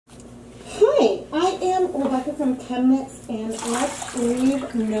from ChemKnits, and let's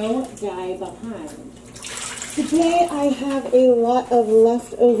leave no dye behind. Today I have a lot of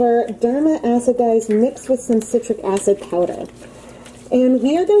leftover Dharma acid dyes mixed with some citric acid powder. And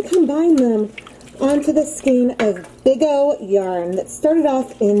we are going to combine them onto the skein of Big O yarn that started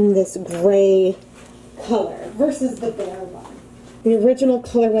off in this gray color versus the bare one. The original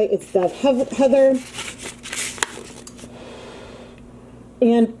colorway is Dove Heather.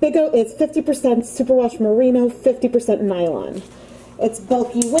 And Big O is 50% superwash merino, 50% nylon. It's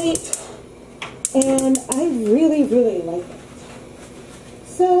bulky weight, and I really, really like it.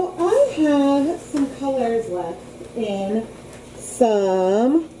 So I have some colors left in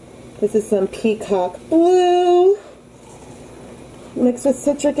this is some Peacock blue, mixed with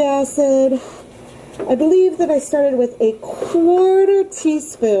citric acid. I believe that I started with a 1/4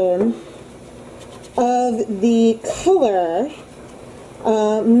 teaspoon of the color,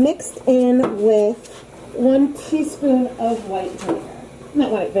 mixed in with 1 teaspoon of white vinegar.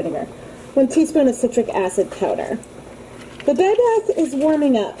 Not white vinegar. 1 teaspoon of citric acid powder. The dye bath is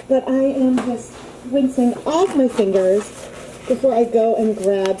warming up, but I am just rinsing off my fingers before I go and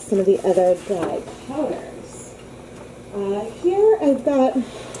grab some of the other dye powders. Here I've got,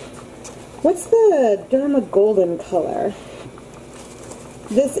 what's the Dharma golden color?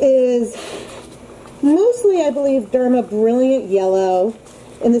 This is mostly, I believe, Dharma Brilliant Yellow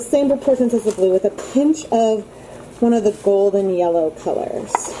in the same proportions as the blue with a pinch of one of the golden yellow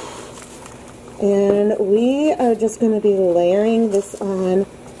colors. And we are just going to be layering this on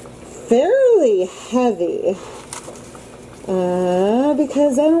fairly heavy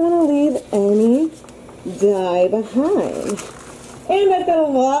because I don't want to leave any dye behind. And I've got a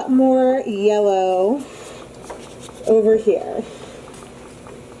lot more yellow over here.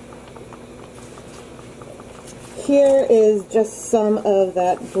 Here is just some of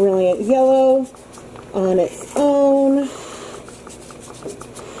that brilliant yellow on its own.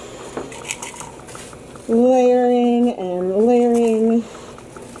 Layering and layering.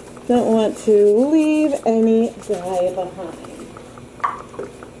 Don't want to leave any dye behind.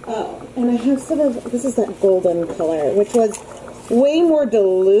 Oh, and I have some of, this is that golden color, which was way more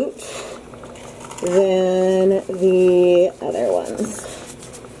dilute than the other ones.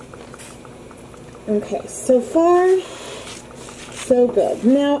 Okay, so far, so good.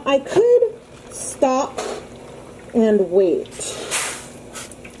 Now, I could stop and wait,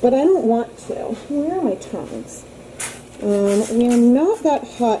 but I don't want to. Where are my tongs? We are not that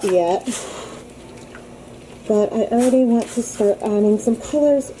hot yet, but I already want to start adding some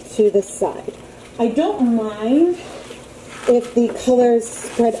colors to the side. I don't mind if the colors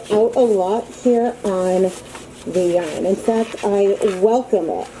spread out a lot here on the yarn. In fact, I welcome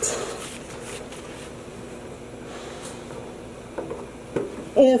it.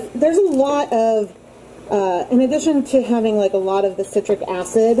 If there's a lot of, in addition to having like a lot of the citric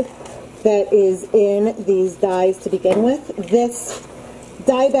acid that is in these dyes to begin with, this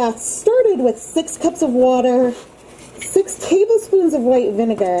dye bath started with 6 cups of water, 6 tablespoons of white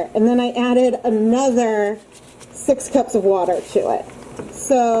vinegar, and then I added another 6 cups of water to it.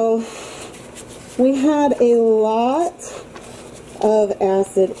 So we had a lot of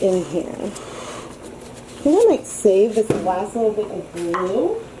acid in here. I think I might save this last little bit of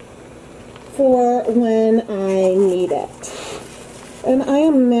blue for when I need it. And I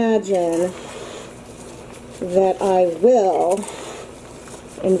imagine that I will,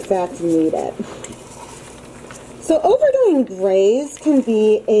 in fact, need it. So overdying grays can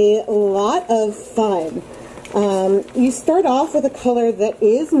be a lot of fun. You start off with a color that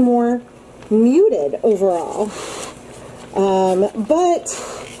is more muted overall, but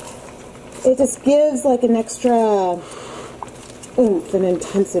it just gives like an extra oomph and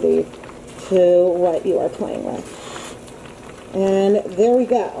intensity to what you are playing with. And there we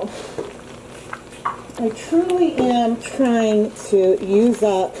go. I truly am trying to use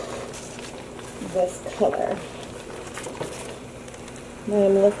up this color.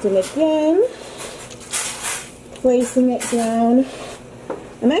 I'm lifting again, placing it down.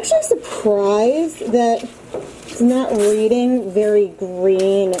 I'm actually surprised that it's not reading very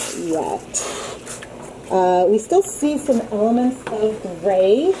green yet. We still see some elements of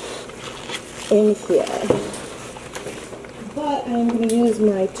gray in here. But I'm going to use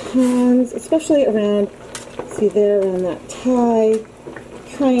my tongs, especially around, see there, around that tie,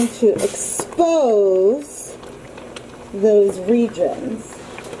 trying to expose those regions.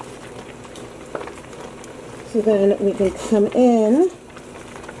 So then we can come in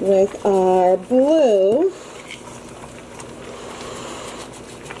with our blue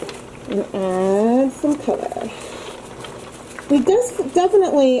and add some color. We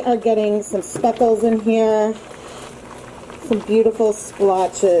definitely are getting some speckles in here, some beautiful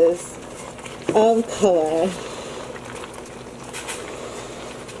splotches of color.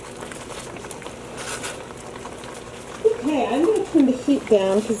 Okay, I'm going to turn the heat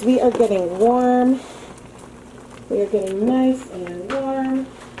down because we are getting warm. We are getting nice and warm.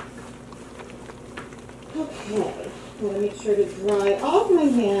 Okay, I'm going to make sure to dry off my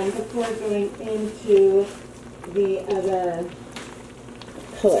hand before going into the other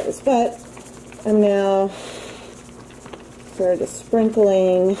colors. But I'm now sort of just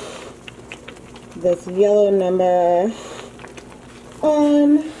sprinkling this yellow number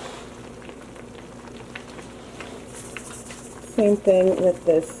on. Same thing with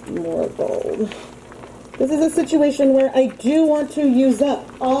this more gold. This is a situation where I do want to use up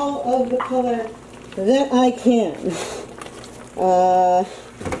all of the color that I can.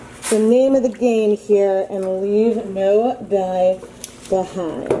 The name of the game here, and leave no dye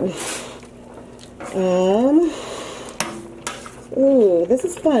behind. Ooh, this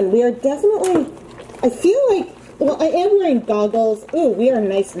is fun. We are definitely, I feel like, well, I am wearing goggles. Ooh, we are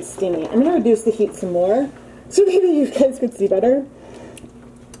nice and steamy. I'm going to reduce the heat some more so maybe you guys could see better.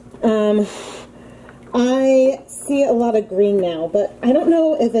 I see a lot of green now, but I don't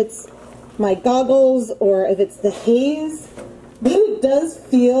know if it's my goggles or if it's the haze, but it does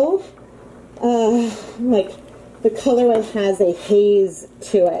feel like the colorway has a haze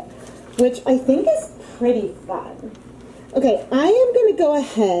to it, which I think is pretty fun. Okay, I am going to go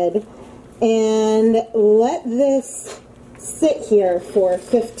ahead and let this sit here for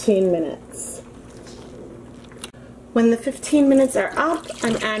 15 minutes. When the 15 minutes are up,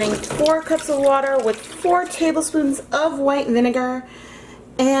 I'm adding 4 cups of water with 4 tablespoons of white vinegar.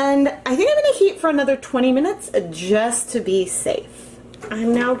 And I think I'm going to heat for another 20 minutes just to be safe.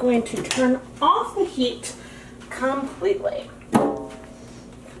 I'm now going to turn off the heat completely.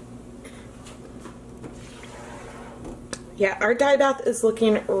 Yeah, our dye bath is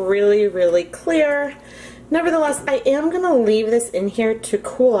looking really, really clear. Nevertheless, I am going to leave this in here to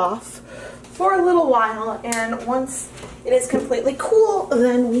cool off for a little while, and once it is completely cool,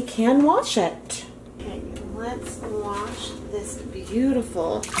 then we can wash it. Okay, let's wash this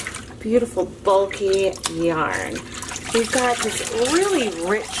beautiful, beautiful bulky yarn. We've got this really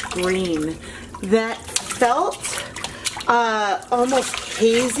rich green that felt almost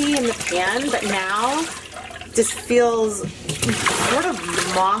hazy in the pan, but now just feels sort of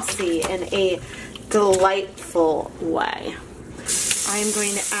mossy in a delightful way. I'm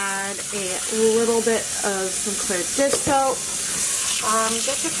going to add a little bit of some clear dish soap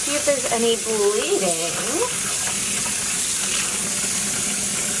just to see if there's any bleeding.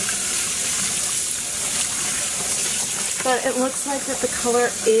 But it looks like that the color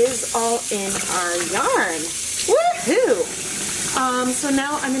is all in our yarn. Woohoo! So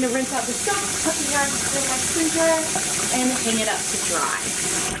now I'm going to rinse out the soap, put the yarn in my printer, and hang it up to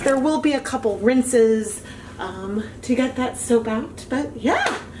dry. There will be a couple rinses to get that soap out, but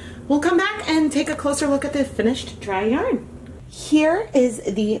yeah, we'll come back and take a closer look at the finished dry yarn. Here is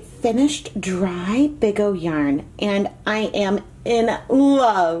the finished dry Big O yarn, and I am in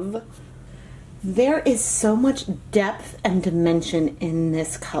love. There is so much depth and dimension in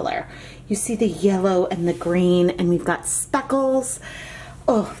this color. You see the yellow and the green, and we've got speckles.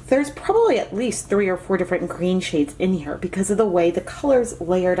 Oh, there's probably at least 3 or 4 different green shades in here because of the way the colors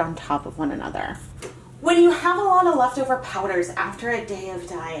layered on top of one another. When you have a lot of leftover powders after a day of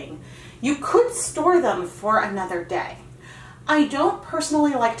dyeing, you could store them for another day. I don't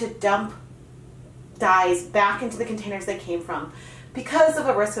personally like to dump dyes back into the containers they came from because of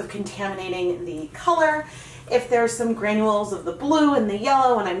a risk of contaminating the color. If there's some granules of the blue and the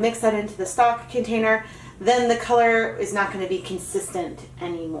yellow and I mix that into the stock container, then the color is not going to be consistent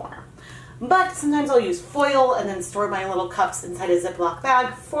anymore. But sometimes I'll use foil and then store my little cups inside a Ziploc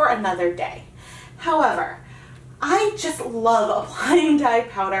bag for another day. However, I just love applying dye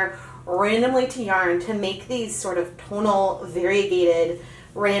powder randomly to yarn to make these sort of tonal, variegated,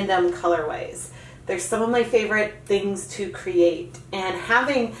 random colorways. They're some of my favorite things to create, and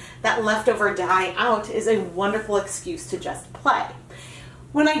having that leftover dye out is a wonderful excuse to just play.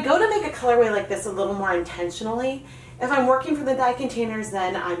 When I go to make a colorway like this a little more intentionally, if I'm working from the dye containers,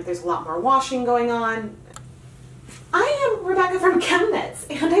 then there's a lot more washing going on. I am Rebecca from ChemKnits,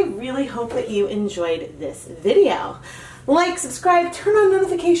 and I really hope that you enjoyed this video. Like, subscribe, turn on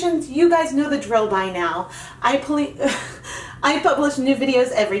notifications. You guys know the drill by now. I publish new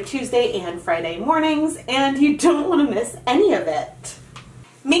videos every Tuesday and Friday mornings, and you don't want to miss any of it.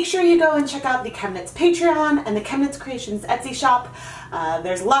 Make sure you go and check out the ChemKnits Patreon and the ChemKnits Creations Etsy shop.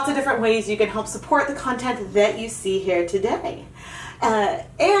 There's lots of different ways you can help support the content that you see here today.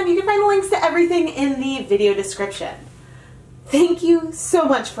 And you can find links to everything in the video description. Thank you so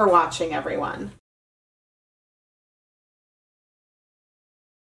much for watching, everyone.